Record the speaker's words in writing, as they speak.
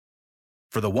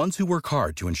For the ones who work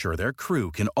hard to ensure their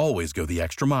crew can always go the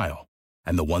extra mile,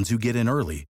 and the ones who get in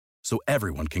early so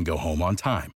everyone can go home on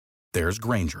time, there's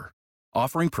Grainger,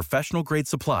 offering professional-grade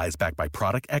supplies backed by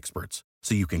product experts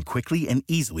so you can quickly and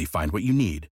easily find what you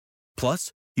need.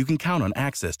 Plus, you can count on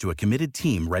access to a committed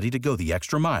team ready to go the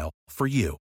extra mile for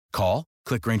you. Call,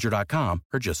 click Grainger.com,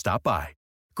 or just stop by.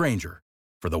 Grainger,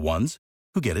 for the ones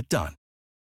who get it done.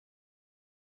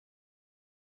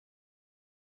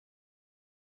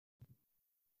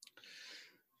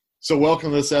 So welcome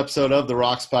to this episode of the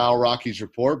Rocks Pile Rockies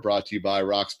Report, brought to you by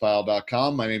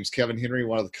rockspile.com. My name is Kevin Henry,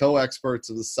 one of the co-experts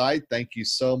of the site. Thank you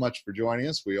so much for joining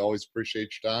us. We always appreciate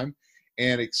your time.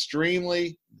 And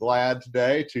extremely glad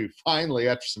today to finally,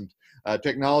 after some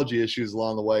technology issues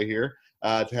along the way here,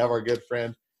 to have our good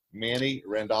friend Manny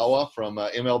Randhawa from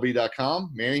MLB.com.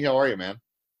 Manny, how are you, man?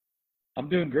 I'm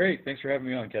doing great. Thanks for having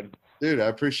me on, Kevin. Dude, I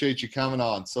appreciate you coming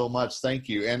on so much. Thank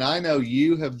you. And I know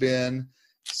you have been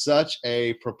such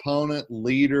a proponent,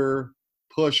 leader,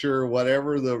 pusher,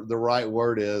 whatever the right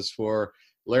word is, for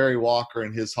Larry Walker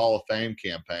and his Hall of Fame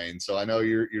campaign. So I know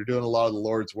you're doing a lot of the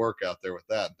Lord's work out there with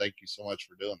that. Thank you so much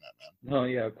for doing that, man. Oh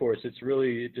yeah, of course.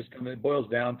 It boils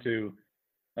down to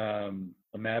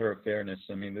a matter of fairness.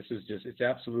 I mean, it's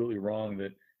absolutely wrong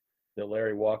that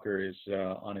Larry Walker is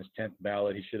on his 10th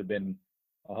ballot. He should have been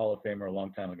a Hall of Famer a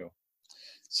long time ago.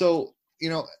 So, you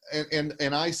know,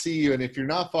 and I see you, and if you're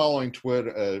not following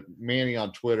Twitter, Manny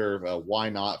on Twitter,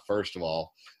 why not, first of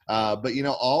all? But, you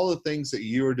know, all the things that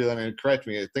you are doing, and correct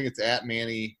me, I think it's at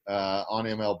Manny on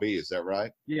MLB. Is that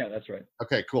right? Yeah, that's right.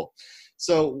 Okay, cool.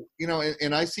 So, you know,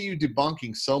 and I see you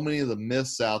debunking so many of the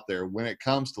myths out there when it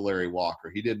comes to Larry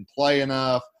Walker. He didn't play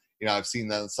enough. You know, I've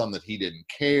seen some that he didn't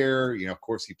care. You know, of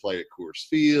course, he played at Coors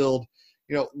Field.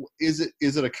 You know, is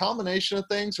it a combination of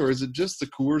things, or is it just the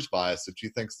Coors bias that you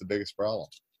think is the biggest problem?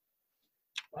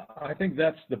 I think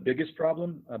that's the biggest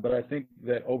problem, but I think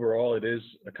that overall it is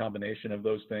a combination of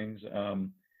those things. You know,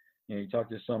 you talk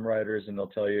to some writers and they'll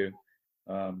tell you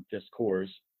just Coors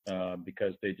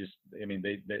because it's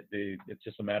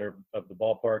just a matter of the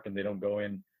ballpark, and they don't go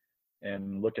in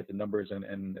and look at the numbers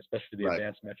and especially the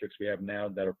advanced metrics we have now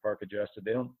that are park adjusted.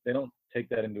 They don't take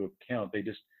that into account. They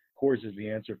just Coors is the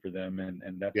answer for them, and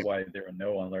that's why they're a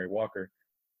no on Larry Walker.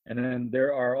 And then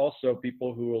there are also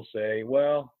people who will say,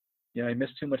 well, you know, he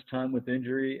missed too much time with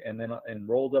injury, and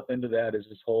rolled up into that is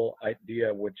this whole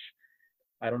idea, which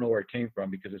I don't know where it came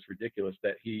from because it's ridiculous,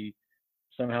 that he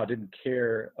somehow didn't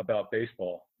care about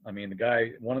baseball. I mean, the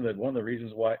guy, one of the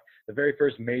reasons why the very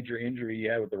first major injury he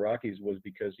had with the Rockies was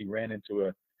because he ran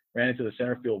into the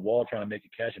center field wall trying to make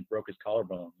a catch and broke his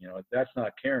collarbone. You know, if that's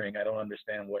not caring, I don't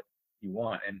understand what you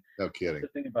want. And no kidding. The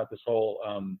thing about this whole,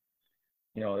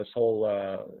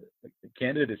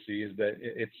 candidacy is that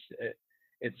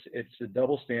it's a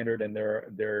double standard, and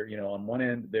there, you know, on one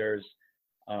end there's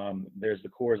the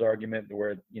Coors argument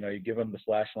where, you know, you give them the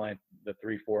slash line, the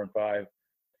 3, 4, and 5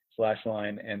 slash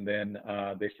line, and then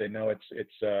they say no,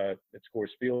 it's Coors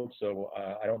Field, so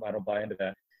I don't buy into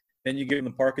that. Then you give them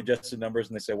the park adjusted numbers,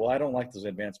 and they say, well, I don't like those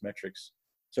advanced metrics.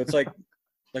 So it's like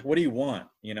like, what do you want,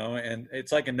 you know? And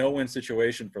it's like a no-win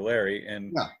situation for Larry.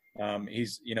 And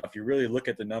he's, you know, if you really look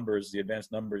at the numbers, the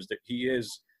advanced numbers, that he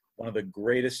is one of the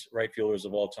greatest right fielders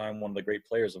of all time, one of the great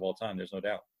players of all time. There's no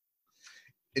doubt.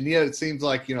 And yet it seems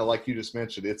like, you know, like you just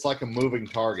mentioned, it's like a moving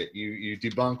target. You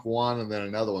debunk one and then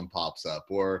another one pops up,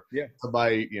 or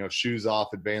somebody, you know, shoes off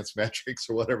advanced metrics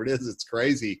or whatever it is. It's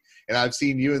crazy. And I've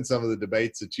seen you in some of the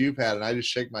debates that you've had, and I just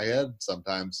shake my head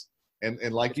sometimes. And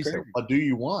like you said, what do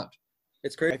you want?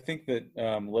 It's great. I think that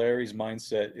Larry's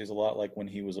mindset is a lot like when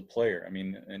he was a player. I mean,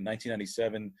 in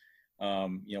 1997,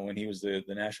 you know, when he was the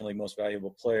National League Most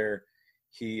Valuable Player,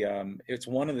 he it's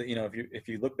one of the, you know, if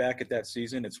you look back at that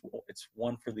season, it's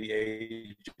one for the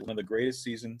age, one of the greatest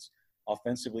seasons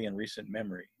offensively in recent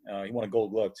memory. He won a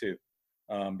Gold Glove too,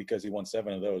 because he won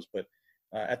 7 of those. But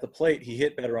at the plate, he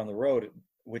hit better on the road,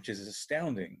 which is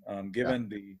astounding, given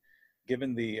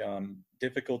the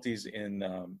difficulties in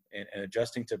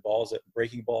adjusting to balls,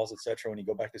 breaking balls, etc. When you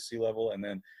go back to sea level, and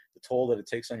then the toll that it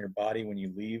takes on your body when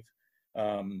you leave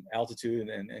altitude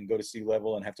and go to sea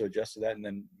level and have to adjust to that, and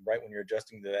then right when you're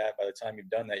adjusting to that, by the time you've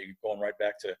done that, you're going right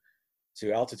back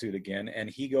to altitude again. And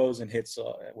he goes and hits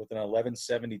with an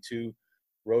 1172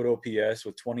 road OPS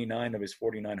with 29 of his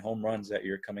 49 home runs that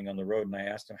year coming on the road. And I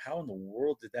asked him, how in the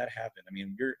world did that happen? I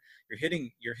mean, you're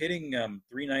hitting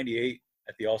 398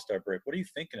 at the All-Star break. What are you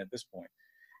thinking at this point?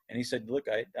 And he said, look,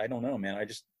 I don't know, man. I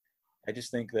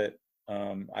just think that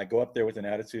I go up there with an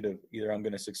attitude of either I'm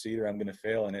going to succeed or I'm going to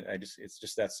fail. And it's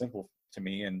just that simple to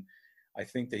me. And I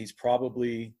think that he's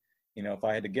probably, you know, if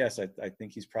I had to guess, I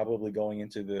think he's probably going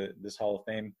into this Hall of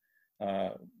Fame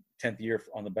 10th year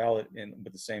on the ballot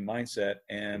with the same mindset,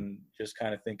 and just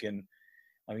kind of thinking,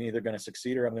 I'm either going to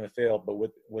succeed or I'm going to fail. But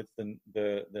with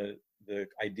the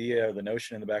idea, the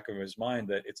notion in the back of his mind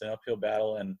that it's an uphill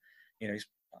battle, and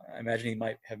I imagine he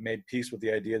might have made peace with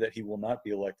the idea that he will not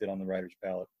be elected on the writers'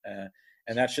 ballot,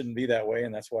 and that shouldn't be that way.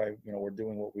 And that's why we're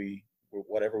doing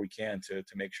whatever we can to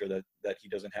make sure that he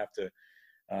doesn't have to,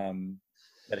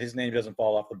 that his name doesn't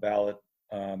fall off the ballot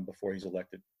before he's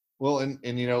elected. Well, and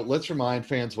let's remind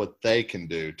fans what they can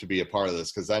do to be a part of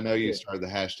this, because I know you started the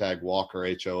hashtag Walker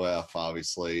HOF.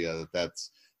 Obviously,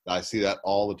 I see that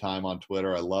all the time on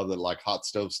Twitter. I love that, like Hot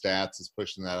Stove Stats is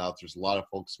pushing that out. There's a lot of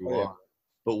folks who are.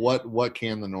 But what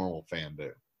can the normal fan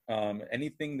do?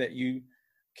 Anything that you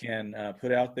can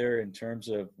put out there in terms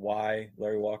of why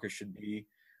Larry Walker should be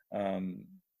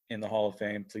in the Hall of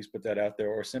Fame, please put that out there,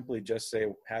 or simply just say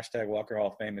hashtag Walker Hall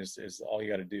of Fame is all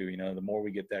you got to do. The more we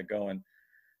get that going,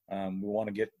 we want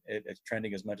to get it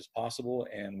trending as much as possible,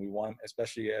 and we want,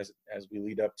 especially as we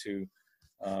lead up to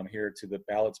here to the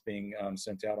ballots being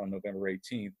sent out on November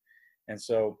 18th. And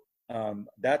so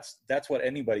that's what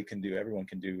anybody can do. Everyone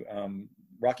can do.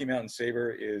 Rocky Mountain Saber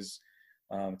is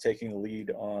taking the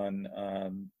lead on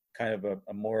kind of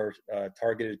a more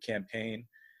targeted campaign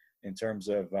in terms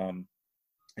of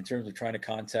trying to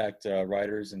contact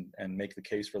writers and make the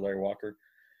case for Larry Walker.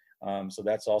 So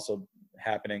that's also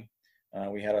happening.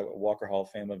 We had a Walker Hall of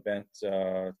Fame event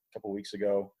a couple of weeks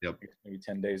ago, maybe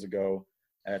 10 days ago,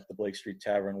 at the Blake Street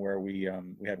Tavern, where we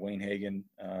had Wayne Hagan,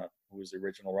 who was the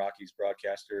original Rockies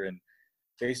broadcaster, and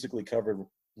basically covered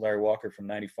Larry Walker from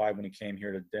 '95 when he came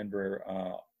here to Denver,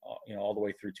 all the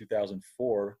way through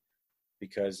 2004,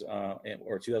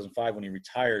 or 2005 when he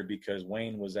retired, because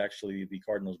Wayne was actually the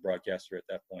Cardinals broadcaster at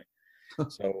that point.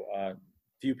 So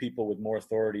few people with more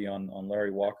authority on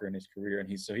Larry Walker in his career, and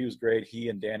he was great. He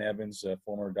and Dan Evans,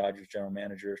 former Dodgers general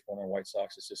manager, former White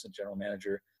Sox assistant general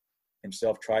manager,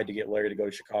 himself tried to get Larry to go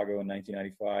to Chicago in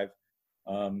 1995.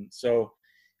 So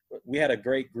we had a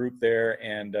great group there,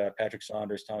 and Patrick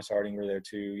Saunders, Thomas Harding were there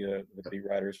too, the beat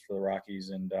writers for the Rockies,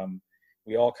 and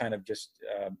we all kind of just,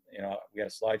 we had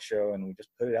a slideshow and we just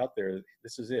put it out there.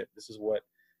 This is it. This is what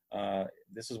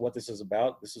this is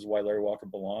about. This is why Larry Walker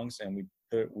belongs. And we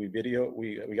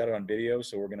got it on video.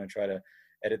 So we're going to try to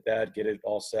edit that, get it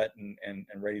all set and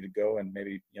ready to go, and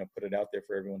maybe, put it out there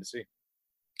for everyone to see.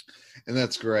 And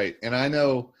that's great. And I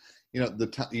know,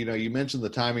 you mentioned the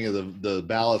timing of the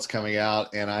ballots coming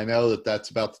out, and I know that that's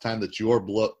about the time that your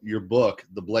book,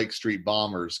 The Blake Street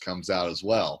Bombers, comes out as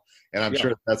well. And I'm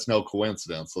sure that's no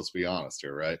coincidence. Let's be honest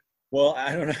here, right? Well,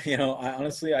 I don't know.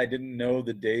 I didn't know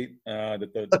the date that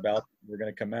the ballots were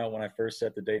going to come out when I first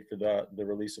set the date for the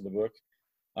release of the book.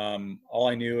 All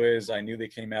I knew is they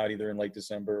came out either in late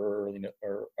December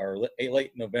or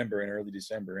late November and early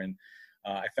December, and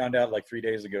I found out like 3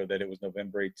 days ago that it was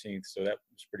November 18th, so that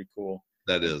was pretty cool.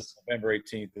 That is. November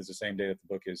 18th is the same day that the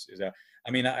book is out.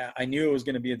 I mean, I knew it was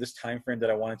going to be at this time frame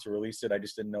that I wanted to release it. I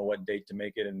just didn't know what date to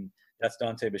make it, and that's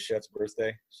Dante Bichette's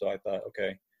birthday. So I thought,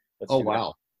 okay, let's do wow.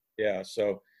 That. Yeah,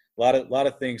 so a lot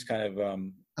of things kind of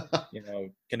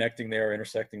connecting there,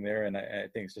 intersecting there, and I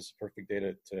think it's just a perfect day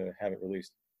to have it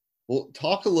released. Well,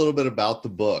 talk a little bit about the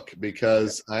book,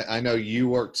 because I know you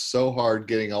worked so hard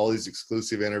getting all these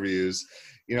exclusive interviews,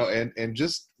 and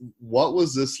just what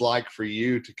was this like for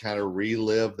you to kind of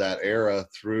relive that era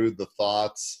through the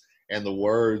thoughts and the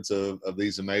words of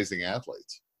these amazing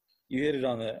athletes? You hit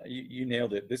it you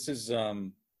nailed it. This is,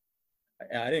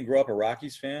 I didn't grow up a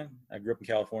Rockies fan. I grew up in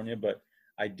California, but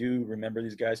I do remember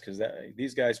these guys because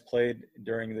these guys played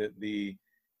during the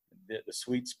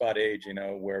sweet spot age,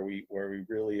 where we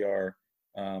really are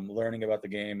learning about the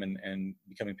game and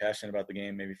becoming passionate about the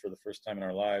game, maybe for the first time in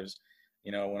our lives.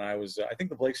 When I was, I think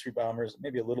the Blake Street Bombers,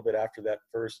 maybe a little bit after that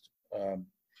first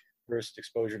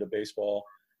exposure to baseball.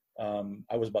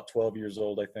 I was about 12 years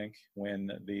old, I think,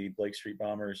 when the Blake Street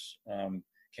Bombers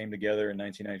came together in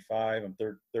 1995. I'm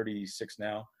 36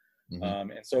 now.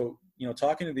 Mm-hmm. And so,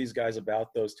 talking to these guys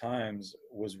about those times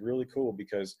was really cool,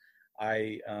 because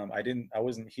I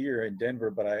wasn't here in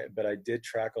Denver, but I did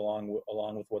track along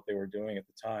with what they were doing at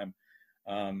the time.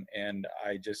 And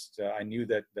I knew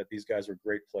that these guys were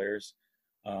great players,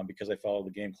 because I followed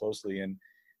the game closely, and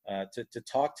to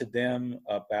talk to them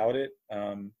about it.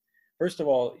 First of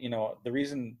all, the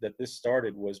reason that this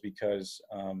started was because,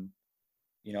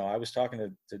 I was talking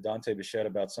to Dante Bichette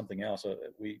about something else.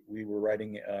 We were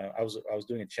writing, I was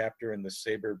doing a chapter in the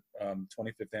Saber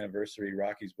 25th anniversary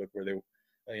Rockies book, where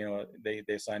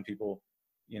they assigned people,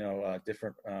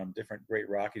 different great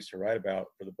Rockies to write about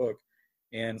for the book.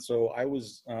 And so I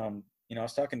was, I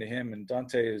was talking to him, and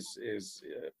Dante is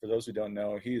for those who don't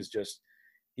know, he is just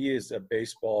he is a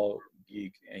baseball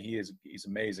geek, and he's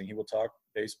amazing. He will talk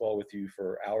baseball with you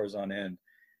for hours on end,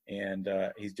 and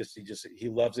he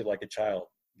loves it like a child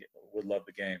would love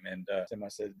the game. And I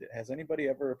said, has anybody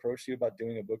ever approached you about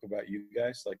doing a book about you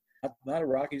guys? Like not a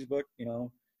Rockies book,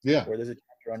 Yeah. where there's a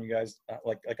chapter on you guys,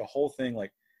 like a whole thing,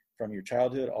 like from your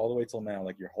childhood all the way till now,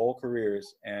 like your whole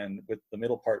careers, and with the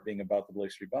middle part being about the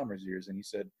Blake Street Bombers years. And he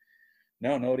said,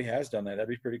 no, nobody has done that. That'd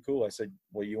be pretty cool. I said,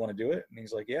 well, you want to do it? And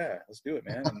he's like, yeah, let's do it,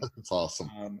 man. And, that's awesome.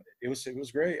 It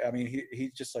was great. I mean,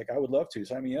 he's just like, I would love to,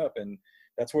 sign me up. And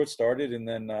that's where it started. And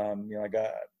then,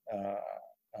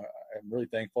 I'm really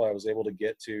thankful I was able to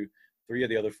get to 3 of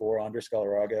the other 4. Andres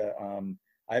Galarraga.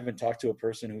 I haven't talked to a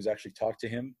person who's actually talked to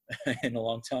him in a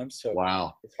long time. So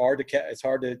wow, it's hard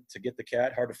to get the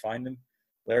cat, hard to find him.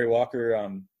 Larry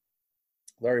Walker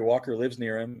lives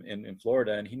near him in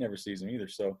Florida, and he never sees him either.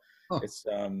 So it's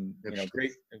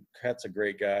great. Cat's a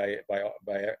great guy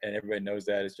and everybody knows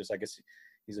that. It's just, I guess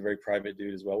he's a very private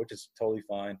dude as well, which is totally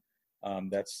fine.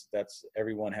 That's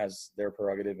everyone has their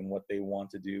prerogative and what they want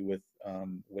to do with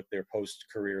their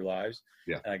post-career lives.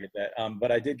 Yeah, and I get that.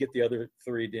 But I did get the other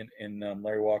 3 in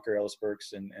Larry Walker, Ellis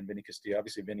Burks, and Vinny Castillo.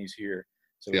 Obviously, Vinny's here,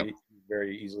 so he's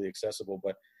very easily accessible.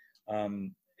 But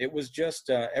it was just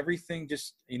everything.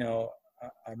 Just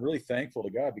I'm really thankful to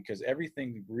God, because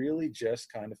everything really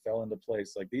just kind of fell into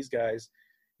place. Like these guys,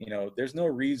 there's no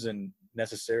reason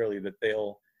necessarily that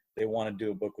they want to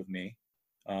do a book with me.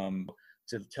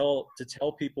 To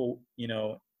tell people,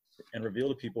 and reveal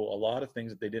to people a lot of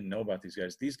things that they didn't know about these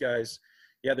guys. These guys,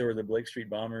 they were the Blake Street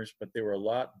Bombers, but they were a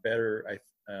lot better.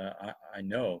 I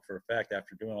know for a fact,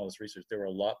 after doing all this research, they were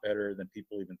a lot better than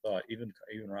people even thought. Even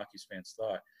Rockies fans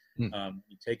thought.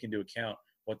 You take into account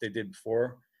what they did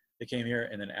before they came here,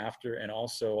 and then after, and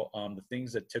also the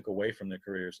things that took away from their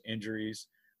careers, injuries.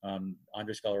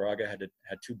 Andres Galarraga had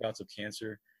 2 bouts of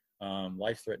cancer,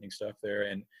 life-threatening stuff there,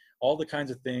 and all the kinds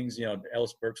of things.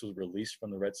 Ellis Burks was released from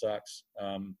the Red Sox,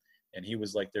 and he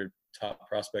was like their top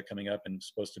prospect coming up and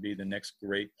supposed to be the next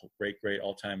great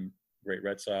all-time great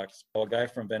Red Sox. A guy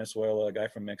from Venezuela, a guy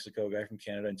from Mexico, a guy from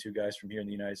Canada, and 2 guys from here in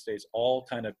the United States, all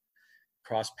kind of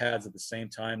crossed paths at the same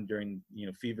time during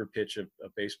fever pitch of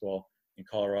baseball in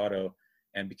Colorado,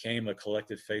 and became a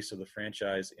collective face of the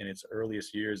franchise in its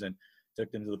earliest years, and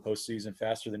took them to the postseason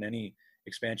faster than any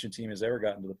expansion team has ever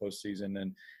gotten to the postseason.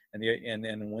 And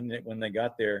when they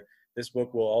got there, this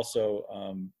book will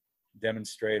also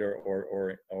demonstrate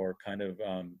or kind of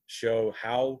show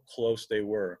how close they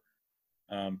were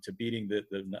to beating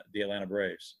the Atlanta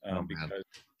Braves, because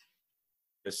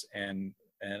this and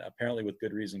apparently with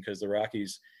good reason, because the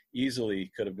Rockies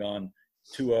easily could have gone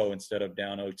 2-0 instead of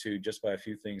down 0-2 just by a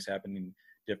few things happening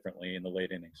differently in the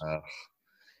late innings.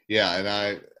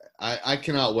 And I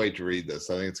cannot wait to read this.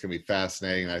 I think it's going to be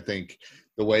fascinating. I think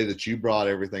the way that you brought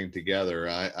everything together,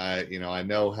 I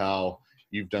know how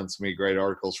you've done so many great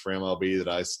articles for MLB that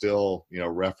I still,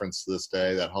 reference to this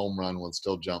day. That home run one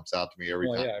still jumps out to me every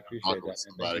time. Yeah, I appreciate that.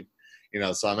 Somebody.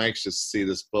 So I'm anxious to see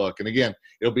this book. And again,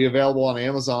 it'll be available on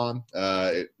Amazon.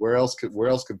 Where else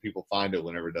can people find it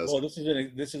whenever it does? Well, this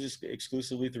is just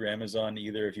exclusively through Amazon,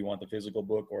 either if you want the physical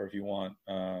book or if you want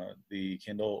the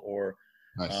Kindle, or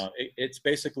nice. It's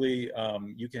basically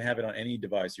you can have it on any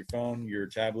device, your phone, your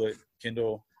tablet,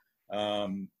 Kindle.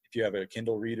 If you have a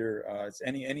Kindle reader, it's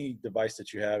any device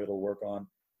that you have, it'll work on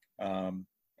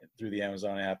through the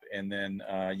Amazon app. And then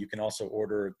you can also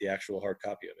order the actual hard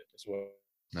copy of it as well.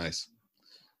 Nice.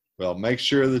 Well, make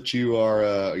sure that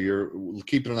you're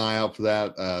keeping an eye out for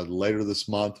that later this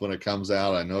month when it comes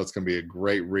out. I know it's going to be a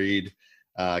great read.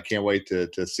 I can't wait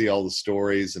to see all the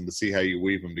stories and to see how you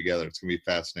weave them together. It's going to be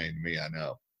fascinating to me, I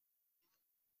know.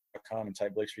 And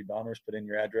type Blake Street Bombers, put in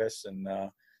your address, and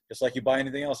just like you buy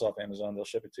anything else off Amazon, they'll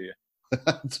ship it to you.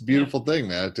 It's a beautiful thing,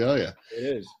 man, I tell you. It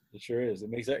is. It sure is. It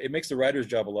makes the writer's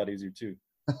job a lot easier, too.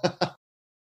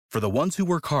 For the ones who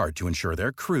work hard to ensure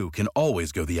their crew can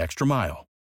always go the extra mile,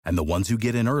 and the ones who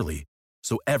get in early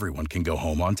so everyone can go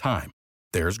home on time,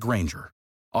 there's Grainger,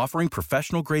 offering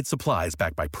professional-grade supplies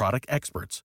backed by product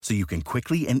experts so you can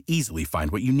quickly and easily find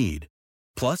what you need.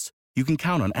 Plus, you can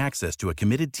count on access to a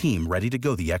committed team ready to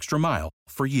go the extra mile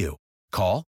for you.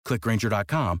 Call, click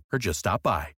Grainger.com, or just stop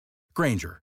by.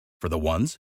 Grainger, for the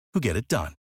ones who get it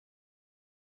done.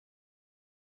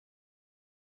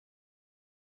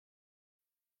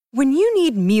 When you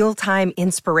need mealtime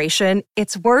inspiration,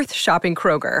 it's worth shopping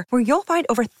Kroger, where you'll find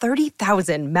over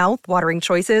 30,000 mouth-watering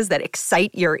choices that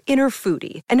excite your inner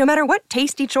foodie. And no matter what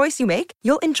tasty choice you make,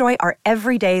 you'll enjoy our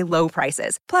everyday low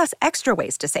prices, plus extra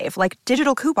ways to save, like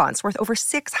digital coupons worth over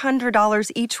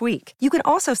 $600 each week. You can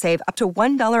also save up to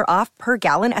 $1 off per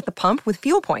gallon at the pump with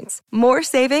fuel points. More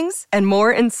savings and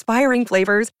more inspiring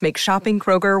flavors make shopping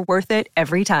Kroger worth it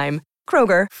every time.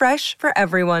 Kroger, fresh for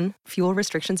everyone. Fuel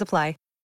restrictions apply.